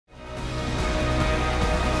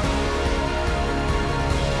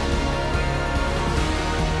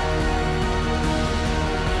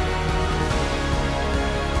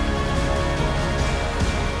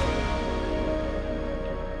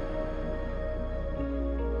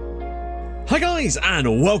Hi guys,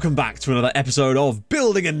 and welcome back to another episode of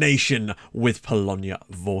Building a Nation with Polonia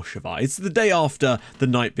Warszawa. It's the day after the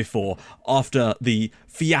night before, after the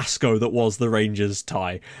fiasco that was the Rangers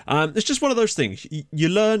tie. It's just one of those things. You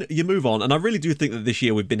learn, you move on, and I really do think that this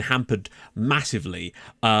year we've been hampered massively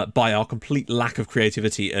by our complete lack of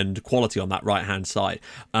creativity and quality on that right-hand side.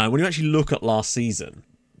 When you actually look at last season,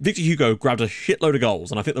 Victor Hugo grabbed a shitload of goals,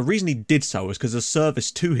 and I think the reason he did so was because the service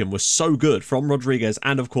to him was so good from Rodriguez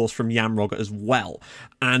and, of course, from Yamrog as well.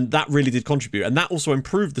 And that really did contribute. And that also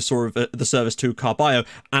improved the sort of the service to Carballo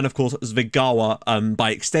and, of course, Dzwigala by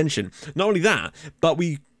extension. Not only that, but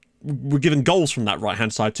we were given goals from that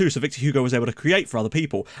right-hand side too, so Victor Hugo was able to create for other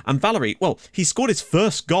people. And Valery, well, he scored his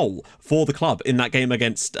first goal for the club in that game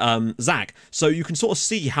against Zag, so you can sort of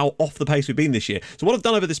see how off the pace we've been this year. So what I've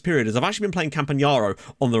done over this period is I've actually been playing Campagnaro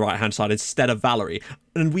on the right-hand side instead of Valery,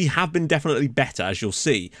 and we have been definitely better, as you'll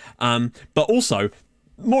see. But also,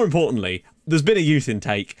 more importantly, there's been a youth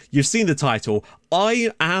intake. You've seen the title.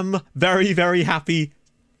 I am very, very happy.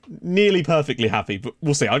 Nearly perfectly happy, but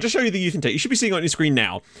we'll see. I'll just show you the youth intake. You should be seeing it on your screen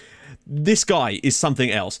now. This guy is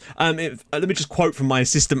something else. Let me just quote from my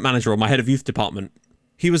assistant manager or my head of youth department.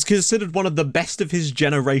 He was considered one of the best of his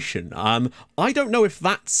generation. I don't know if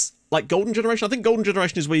that's like golden generation. I think golden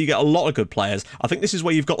generation is where you get a lot of good players. I think this is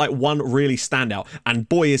where you've got like one really standout, and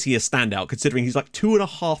boy is he a standout considering he's like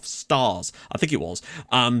 2.5 stars. I think it was.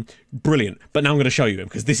 Brilliant. But now I'm going to show you him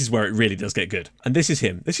because this is where it really does get good. And this is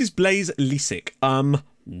him. This is Blaise Lisic.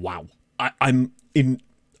 Wow. I'm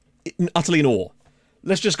utterly in awe.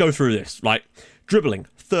 Let's just go through this. Like, dribbling,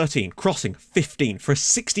 13. Crossing, 15. For a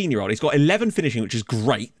 16-year-old, he's got 11 finishing, which is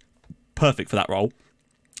great. Perfect for that role.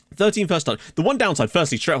 13 first touch. The one downside,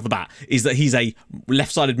 firstly, straight off the bat, is that he's a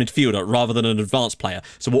left-sided midfielder rather than an advanced player.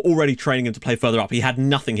 So we're already training him to play further up. He had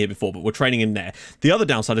nothing here before, but we're training him there. The other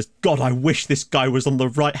downside is, God, I wish this guy was on the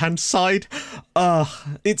right-hand side.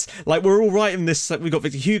 It's like we're all right in this. We've got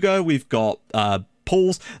Victor Hugo. We've got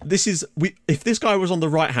Pauls. If this guy was on the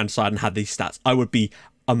right-hand side and had these stats, I would be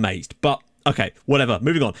amazed. But okay, whatever.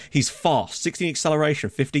 Moving on. He's fast. 16 acceleration,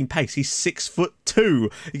 15 pace. He's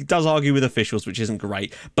 6'2". He does argue with officials, which isn't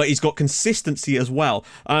great, but he's got consistency as well.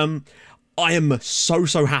 I am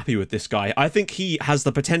so happy with this guy. I think he has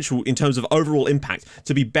the potential in terms of overall impact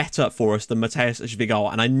to be better for us than Mateusz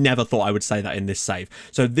Dzwigala, and I never thought I would say that in this save.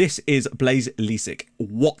 So this is Blaise Lisic.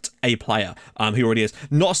 What a player he already is.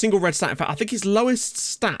 Not a single red stat. In fact, I think his lowest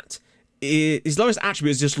stat, his lowest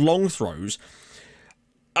attribute is just long throws.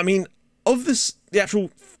 I mean, of the actual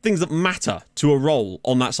things that matter to a role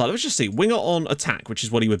on that side, let's just see. Winger on attack, which is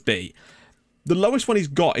what he would be. The lowest one he's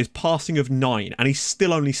got is passing of 9, and he's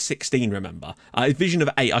still only 16, remember. His vision of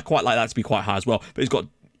 8, I quite like that to be quite high as well, but he's got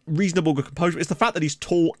reasonable good composure. It's the fact that he's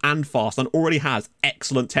tall and fast and already has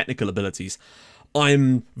excellent technical abilities.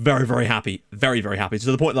 I'm very happy, very happy,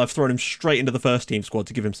 to the point that I've thrown him straight into the first team squad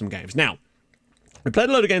to give him some games. Now, we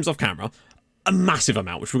played a load of games off camera, a massive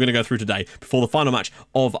amount, which we're going to go through today before the final match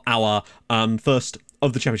of our first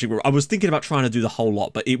of the championship group. I was thinking about trying to do the whole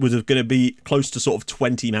lot, but it was going to be close to sort of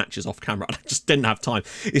 20 matches off camera, and I just didn't have time.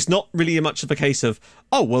 It's not really much of a case of,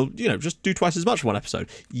 oh, well, you know, just do twice as much for one episode.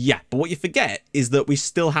 Yeah, but what you forget is that we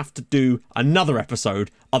still have to do another episode.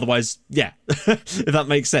 Otherwise, yeah, if that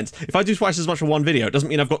makes sense. If I do twice as much for one video, it doesn't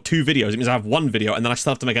mean I've got 2 videos. It means I have 1 video, and then I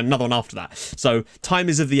still have to make another one after that. So time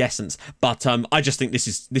is of the essence, but I just think this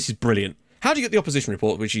is brilliant. How do you get the opposition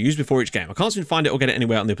report, which you use before each game? I can't seem to find it or get it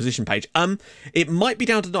anywhere on the opposition page. It might be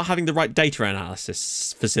down to not having the right data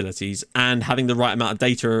analysis facilities and having the right amount of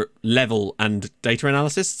data level and data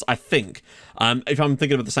analysis, I think, if I'm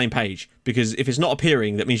thinking of the same page. Because if it's not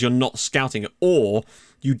appearing, that means you're not scouting it, or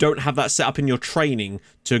you don't have that set up in your training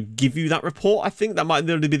to give you that report. I think that might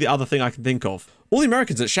literally be the other thing I can think of. All the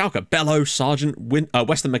Americans at Schalke, Bello, Sargent,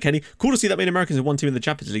 Weston McKennie. Cool to see that many Americans in one team in the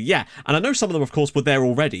Champions League. Yeah, and I know some of them, of course, were there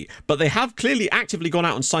already, but they have clearly actively gone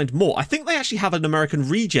out and signed more. I think they actually have an American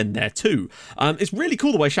regen there too. It's really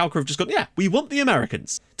cool the way Schalke have just gone, yeah, we want the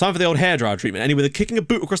Americans. Time for the old hairdryer treatment. Anyway, they're kicking a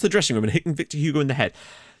boot across the dressing room and hitting Victor Hugo in the head.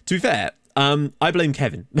 To be fair, I blame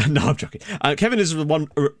Kevin. No, I'm joking. Kevin is the one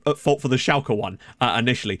at fault for the Schalke one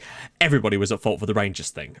initially. Everybody was at fault for the Rangers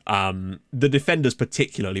thing. The defenders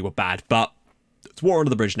particularly were bad, but it's water under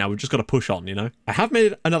the bridge now. We've just got to push on, you know. I have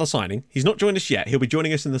made another signing. He's not joined us yet. He'll be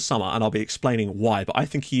joining us in the summer, and I'll be explaining why. But I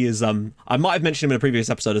think he is, I might have mentioned him in a previous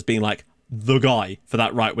episode as being like the guy for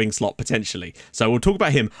that right wing slot potentially. So we'll talk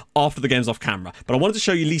about him after the game's off camera. But I wanted to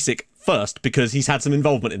show you Lisic first because he's had some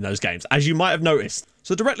involvement in those games, as you might have noticed.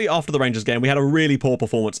 So directly after the Rangers game, we had a really poor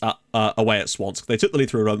performance away at Swansk. They took the lead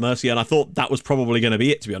through a mercy, and I thought that was probably going to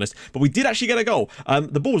be it, to be honest. But we did actually get a goal.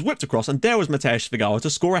 The ball was whipped across, and there was Mateusz Dzwigala to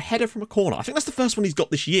score a header from a corner. I think that's the first one he's got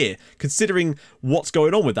this year, considering what's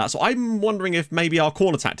going on with that. So I'm wondering if maybe our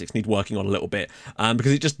corner tactics need working on a little bit,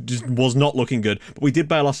 because it just was not looking good. But we did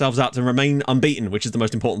bail ourselves out to remain unbeaten, which is the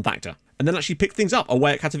most important factor. And then actually pick things up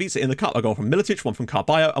away at Katowice in the cup. A goal from Militic, one from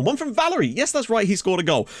Carbayo, and one from Valery. Yes, that's right, he scored a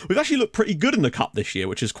goal. We've actually looked pretty good in the cup this year,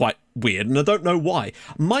 which is quite weird, and I don't know why.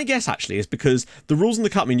 My guess actually is because the rules in the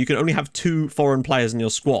cup mean you can only have 2 foreign players in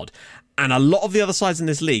your squad. And a lot of the other sides in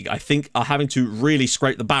this league, I think, are having to really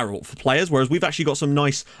scrape the barrel for players, whereas we've actually got some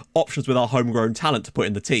nice options with our homegrown talent to put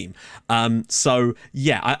in the team. So,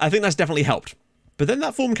 yeah, I think that's definitely helped. But then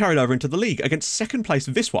that form carried over into the league against second place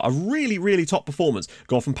Wisła, a really, really top performance.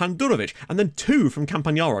 Goal from Pandurovic, and then 2 from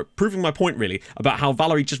Campagnaro, proving my point really about how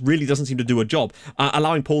Valery just really doesn't seem to do a job,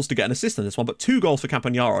 allowing Pauls to get an assist in this one. But 2 goals for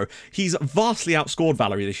Campagnaro. He's vastly outscored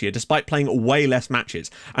Valery this year, despite playing way less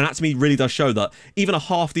matches. And that to me really does show that even a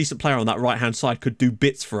half-decent player on that right-hand side could do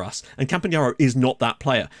bits for us. And Campagnaro is not that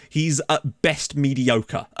player. He's at best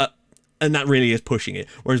mediocre, and that really is pushing it.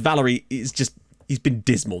 Whereas Valery is just... he's been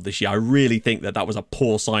dismal this year. I really think that was a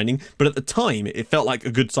poor signing, but at the time it felt like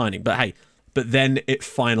a good signing. But hey, but then it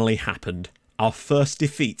finally happened. Our first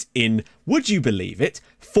defeat in, would you believe it,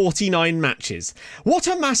 49 matches. What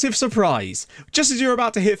a massive surprise. Just as you're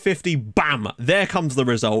about to hit 50, bam, there comes the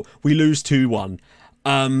result. We lose 2-1.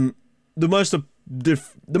 The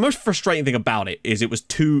most frustrating thing about it is it was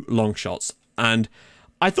 2 long shots, and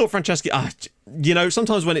I thought Franceschi, you know,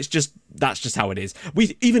 sometimes when it's just, that's just how it is.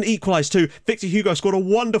 We even equalised too. Victor Hugo scored a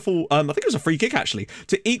wonderful, I think it was a free kick actually,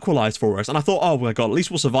 to equalise for us. And I thought, oh my God, at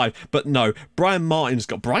least we'll survive. But no, Brian Martin's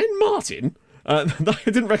got, Brian Martin? I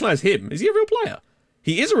didn't recognise him. Is he a real player?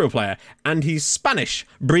 He is a real player, and he's Spanish.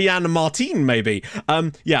 Brian Martin, maybe.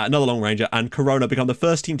 Yeah, another long ranger, and Corona become the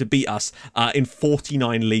first team to beat us in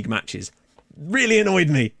 49 league matches. Really annoyed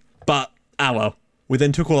me, but ah well. We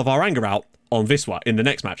then took all of our anger out on Wisła in the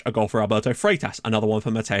next match. A goal for Alberto Freitas, another one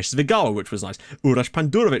for Mateusz Dzwigala, which was nice. Uroš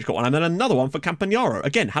Pandurovic got one, and then another one for Campagnaro.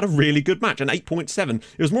 Again, had a really good match, an 8.7.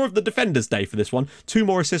 It was more of the defender's day for this one. 2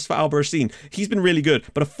 more assists for Albarracin. He's been really good,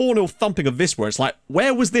 but a 4-0 thumping of Wisła. It's like,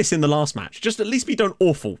 where was this in the last match? Just at least be done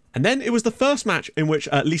awful. And then it was the first match in which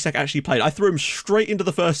Lisek actually played. I threw him straight into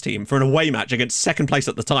the first team for an away match against second place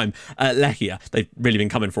at the time, Lechia. They've really been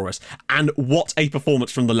coming for us. And what a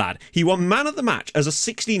performance from the lad. He won man of the match as a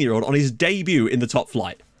 16-year-old on his debut in the top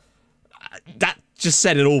flight. That just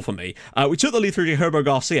said it all for me. We took the lead through Jacobo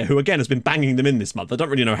Garcia, who again has been banging them in this month. I don't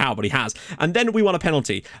really know how, but he has. And then we won a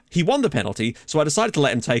penalty. He won the penalty, so I decided to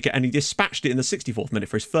let him take it, and he dispatched it in the 64th minute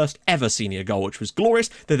for his first ever senior goal, which was glorious.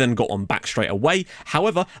 They then got one back straight away.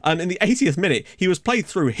 However, in the 80th minute, he was played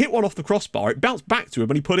through, hit one off the crossbar, it bounced back to him,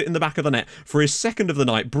 and he put it in the back of the net for his second of the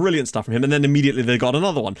night. Brilliant stuff from him, and then immediately they got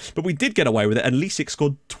another one. But we did get away with it, and Lisek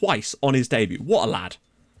scored twice on his debut. What a lad.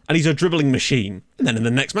 And he's a dribbling machine. And then in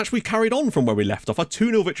the next match, we carried on from where we left off. A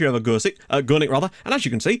 2-0 victory over Gurnik. And as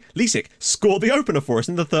you can see, Lisek scored the opener for us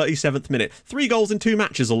in the 37th minute. 3 goals in 2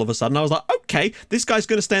 matches all of a sudden. I was like, okay, this guy's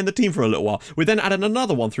going to stay in the team for a little while. We then added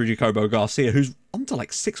another one through Jacobo Garcia, who's on to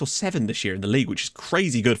like 6 or 7 this year in the league, which is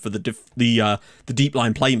crazy good for the deep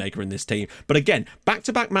line playmaker in this team. But again,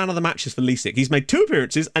 back-to-back man of the matches for Lisek. He's made 2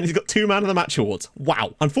 appearances and he's got 2 man of the match awards.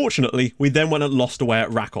 Wow. Unfortunately, we then went and lost away at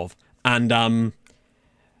Rakov. And,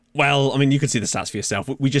 well, I mean, you can see the stats for yourself.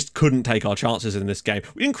 We just couldn't take our chances in this game.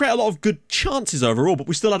 We didn't create a lot of good chances overall, but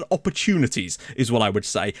we still had opportunities, is what I would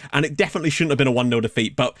say. And it definitely shouldn't have been a 1-0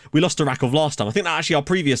 defeat, but we lost to Rakov last time. I think that actually our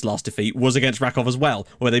previous last defeat was against Rakov as well,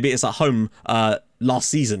 where they beat us at home last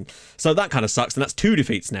season. So that kind of sucks, and that's 2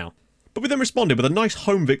 defeats now. But we then responded with a nice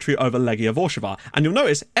home victory over Legia Warszawa. And you'll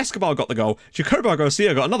notice Escobar got the goal, Jacobo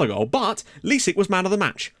Garcia got another goal, but Lisek was man of the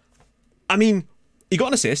match. I mean, he got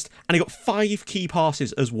an assist, and he got 5 key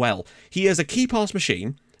passes as well. He is a key pass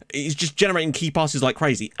machine. He's just generating key passes like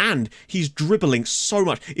crazy, and he's dribbling so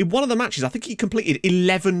much. In one of the matches, I think he completed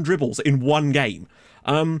 11 dribbles in one game.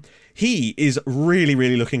 He is really,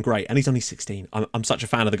 really looking great, and he's only 16. I'm such a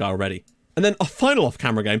fan of the guy already. And then a final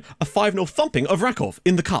off-camera game, a 5-0 thumping of Rakov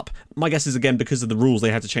in the cup. My guess is, again, because of the rules, they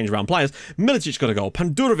had to change around players. Militic got a goal,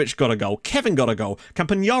 Pandurovic got a goal, Kevin got a goal,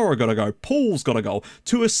 Campagnaro got a goal, Pauls got a goal.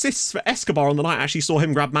 2 assists for Escobar on the night. I actually saw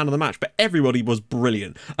him grab man of the match, but everybody was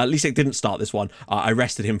brilliant. Lisek didn't start this one. I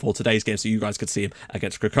rested him for today's game so you guys could see him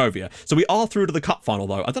against Cracovia. So we are through to the cup final,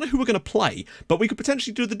 though. I don't know who we're going to play, but we could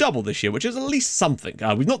potentially do the double this year, which is at least something.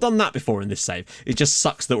 We've not done that before in this save. It just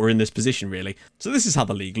sucks that we're in this position, really. So this is how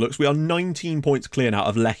the league looks. We are 9 19 points clear now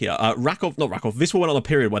of Lechia. Wisła went on a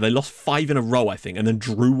period where they lost 5 in a row, I think, and then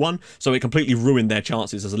drew one, so it completely ruined their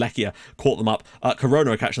chances as Lechia caught them up.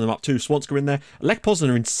 Corona are catching them up too. Swanska in there. Lech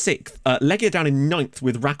Poznan are in 6th. Legia down in 9th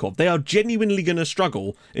with Rakov. They are genuinely going to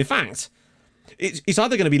struggle. In fact, it's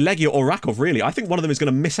either going to be Legia or Rakov, really. I think one of them is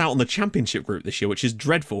going to miss out on the championship group this year, which is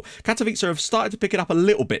dreadful. Katowice have started to pick it up a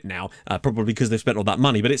little bit now, probably because they've spent all that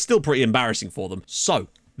money, but it's still pretty embarrassing for them. So,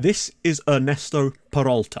 this is Ernesto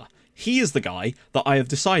Peralta. He is the guy that I have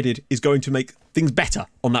decided is going to make things better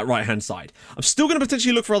on that right-hand side. I'm still going to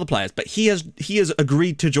potentially look for other players, but he has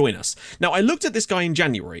agreed to join us. Now, I looked at this guy in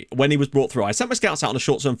January when he was brought through. I sent my scouts out on a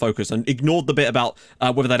short-term focus and ignored the bit about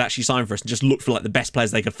whether they'd actually sign for us and just looked for like the best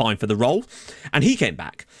players they could find for the role. And he came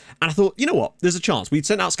back. And I thought, you know what? There's a chance. We'd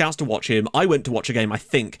sent out scouts to watch him. I went to watch a game, I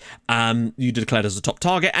think. You declared as a top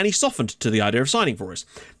target, and he softened to the idea of signing for us.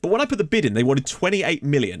 But when I put the bid in, they wanted 28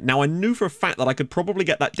 million. Now, I knew for a fact that I could probably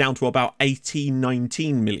get that down to about 18,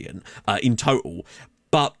 19 million in total.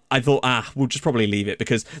 But I thought, we'll just probably leave it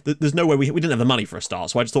because there's no way we didn't have the money for a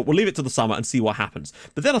start. So I just thought, we'll leave it to the summer and see what happens.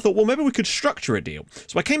 But then I thought, well, maybe we could structure a deal.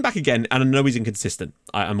 So I came back again, and I know he's inconsistent.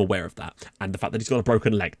 I'm aware of that. And the fact that he's got a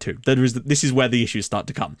broken leg too. This is where the issues start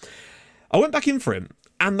to come. I went back in for him,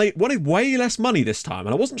 and they wanted way less money this time.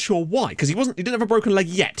 And I wasn't sure why, because he didn't have a broken leg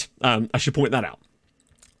yet. I should point that out.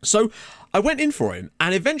 So I went in for him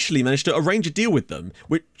and eventually managed to arrange a deal with them,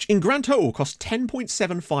 which in grand total cost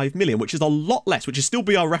 10.75 million, which is a lot less, which is still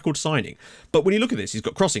be our record signing. But when you look at this, he's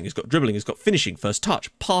got crossing, he's got dribbling, he's got finishing, first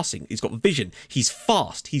touch, passing, he's got vision, he's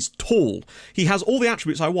fast, he's tall, he has all the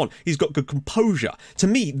attributes I want, he's got good composure. To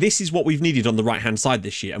me, this is what we've needed on the right-hand side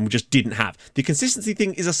this year, and we just didn't have. The consistency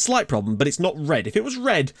thing is a slight problem, but it's not red. If it was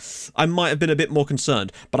red, I might have been a bit more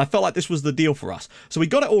concerned, but I felt like this was the deal for us. So we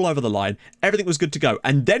got it all over the line, everything was good to go,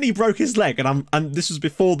 and then he broke his leg, and this was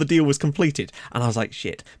before the deal was completed, and I was like,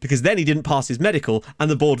 shit, because then he didn't pass his medical and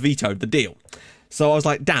the board vetoed the deal. So I was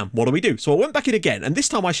like, damn, what do we do? So I went back in again, and this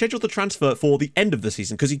time I scheduled the transfer for the end of the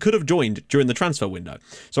season because he could have joined during the transfer window.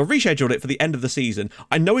 So I rescheduled it for the end of the season.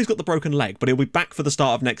 I know he's got the broken leg, but he'll be back for the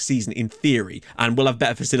start of next season in theory, and we'll have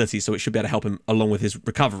better facilities, so it should be able to help him along with his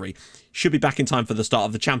recovery. Should be back in time for the start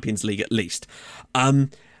of the Champions League at least.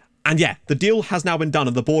 And yeah, the deal has now been done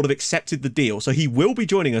and the board have accepted the deal. So he will be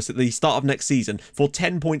joining us at the start of next season for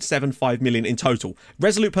 10.75 million in total.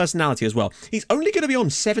 Resolute personality as well. He's only going to be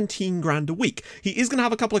on 17 grand a week. He is going to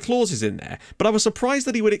have a couple of clauses in there, but I was surprised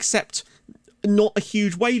that he would accept not a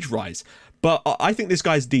huge wage rise. But I think this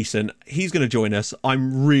guy's decent. He's going to join us.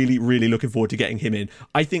 I'm really, really looking forward to getting him in.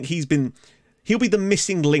 I think he'll be the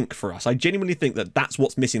missing link for us. I genuinely think that that's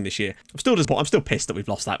what's missing this year. I'm still pissed that we've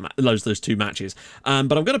lost those 2 matches. But I'm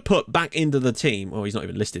going to put back into the team. Oh, he's not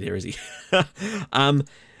even listed here, is he?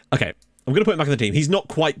 Okay. I'm going to put him back in the team. He's not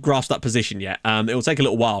quite grasped that position yet. It will take a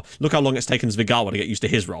little while. Look how long it's taken Dzwigala to get used to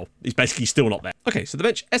his role. He's basically still not there. Okay, so the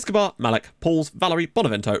bench, Escobar, Malek, Pauls, Valerie,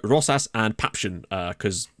 Bonavento, Rosas, and Papshin,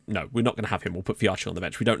 because no, we're not going to have him. We'll put Fiachi on the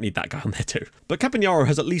bench. We don't need that guy on there too. But Campagnaro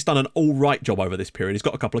has at least done an all-right job over this period. He's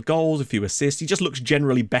got a couple of goals, a few assists. He just looks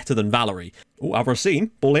generally better than Valerie. Oh,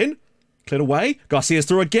 Alvarezine, ball in, cleared away. Garcia's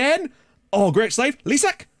through again. Oh, great save.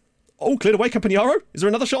 Lisek. Oh, cleared away. Campagnaro. Is there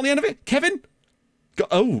another shot on the end of it? Kevin.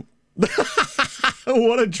 Oh.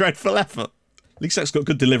 What a dreadful effort. Lisek's got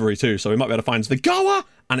good delivery too, so we might be able to find Dzwigala,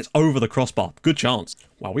 and it's over the crossbar. Good chance.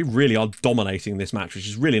 Wow, we really are dominating this match, which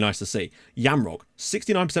is really nice to see. Yamrog,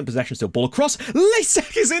 69% possession still. Ball across.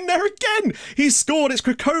 Lisek is in there again. He's scored. It's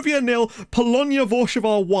Cracovia 0, Polonia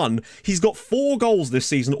Warszawa 1. He's got 4 goals this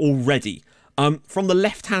season already. From the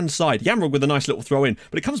left-hand side. Yamrog with a nice little throw in,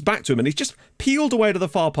 but it comes back to him, and he's just peeled away to the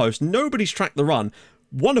far post. Nobody's tracked the run.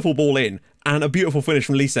 Wonderful ball in, and a beautiful finish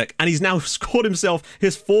from Lisek, and he's now scored himself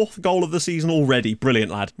his 4th goal of the season already.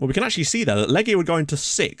 Brilliant, lad. Well, we can actually see there that Legia would go into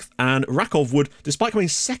 6th, and Rakov would, despite coming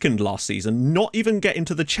 2nd last season, not even get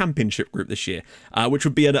into the championship group this year, which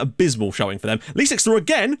would be an abysmal showing for them. Lisek's through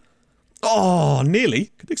again. Oh,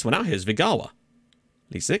 nearly. Could take someone out here. Dzwigala.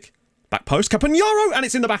 Lisek. Back post, Campagnaro, and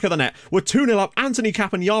it's in the back of the net. We're 2-0 up. Anthony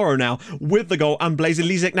Campagnaro now with the goal, and Blazy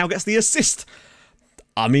Lisek now gets the assist.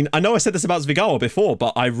 I mean, I know I said this about Dzwigala before,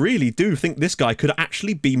 but I really do think this guy could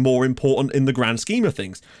actually be more important in the grand scheme of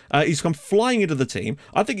things. He's come flying into the team.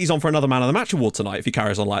 I think he's on for another Man of the Match award tonight if he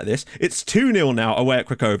carries on like this. It's 2-0 now away at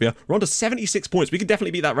Cracovia. We're on to 76 points. We can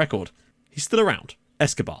definitely beat that record. He's still around.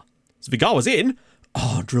 Escobar. Dzwigala's in.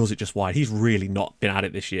 Oh, drills it just wide. He's really not been at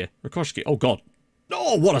it this year. Rakoshki. Oh, God.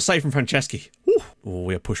 Oh, what a save from Franceschi. Oh,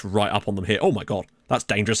 we are pushed right up on them here. Oh, my God. That's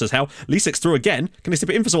dangerous as hell. Lisek's through again. Can he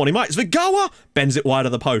slip it in for someone? He might. Dzwigala bends it wide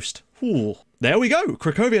of the post. Ooh. there we go.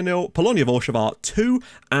 Cracovia 0, Polonia Warszawa 2,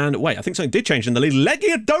 and wait, I think something did change in the league.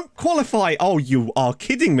 Legia don't qualify. Oh, you are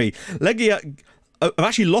kidding me. Legia have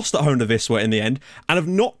actually lost at home to Wisła in the end and have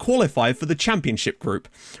not qualified for the championship group.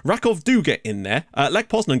 Rakov do get in there. Lech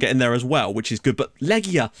Poznan get in there as well, which is good. But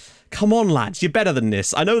Legia, come on, lads, you're better than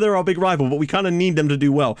this. I know they're our big rival, but we kind of need them to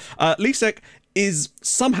do well. Lisek is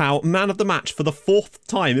somehow man of the match for the 4th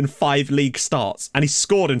time in 5 league starts, and he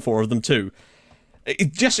scored in 4 of them too.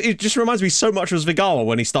 It just reminds me so much of Dzwigala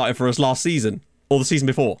when he started for us last season, or the season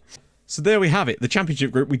before. So there we have it. The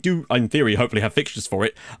championship group, we do, in theory, hopefully have fixtures for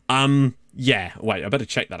it. Yeah, wait, I better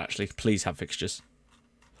check that actually. Please have fixtures.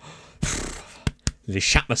 Just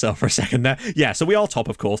shat myself for a second there. Yeah, so we are top,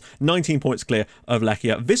 of course. 19 points clear of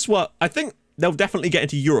Lechia. Wisła, I think they'll definitely get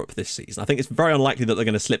into Europe this season. I think it's very unlikely that they're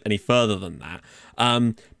going to slip any further than that.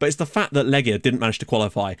 But it's the fact that Legia didn't manage to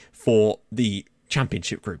qualify for the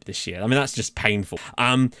championship group this year. I mean, that's just painful.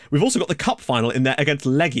 We've also got the cup final in there against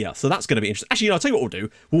Legia, so that's going to be interesting. Actually, I'll tell you what we'll do.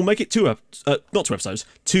 We'll make it not 2 episodes,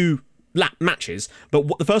 2 matches, but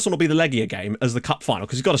the first one will be the Legia game as the cup final,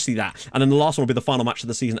 because you've got to see that, and then the last one will be the final match of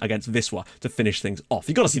the season against Wisła to finish things off.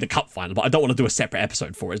 You've got to see the cup final, but I don't want to do a separate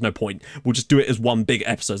episode for it. There's no point. We'll just do it as one big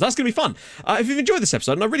episode. So that's going to be fun. If you've enjoyed this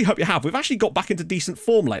episode, and I really hope you have, we've actually got back into decent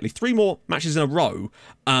form lately. 3 more matches in a row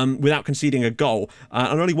without conceding a goal,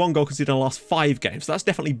 and only 1 goal conceded in the last 5 games, so that's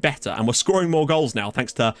definitely better, and we're scoring more goals now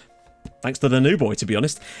thanks to the new boy, to be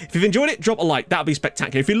honest. If you've enjoyed it, drop a like. That'd be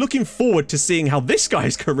spectacular. If you're looking forward to seeing how this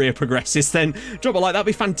guy's career progresses, then drop a like. That'd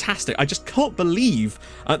be fantastic. I just can't believe...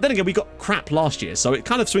 then again, we got crap last year, so it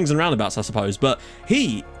kind of swings and roundabouts, I suppose. But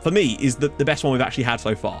he, for me, is the best one we've actually had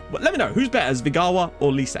so far. But let me know, who's better, Dzwigala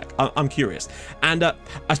or Lisek? I'm curious. And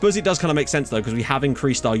I suppose it does kind of make sense, though, because we have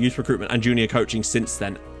increased our youth recruitment and junior coaching since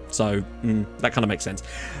then. So that kind of makes sense.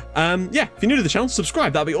 Yeah, if you're new to the channel,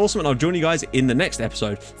 subscribe. That'd be awesome, and I'll join you guys in the next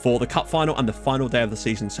episode for the cup final and the final day of the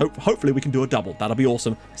season. So hopefully we can do a double. That'll be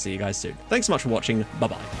awesome. See you guys soon. Thanks so much for watching. Bye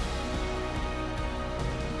bye.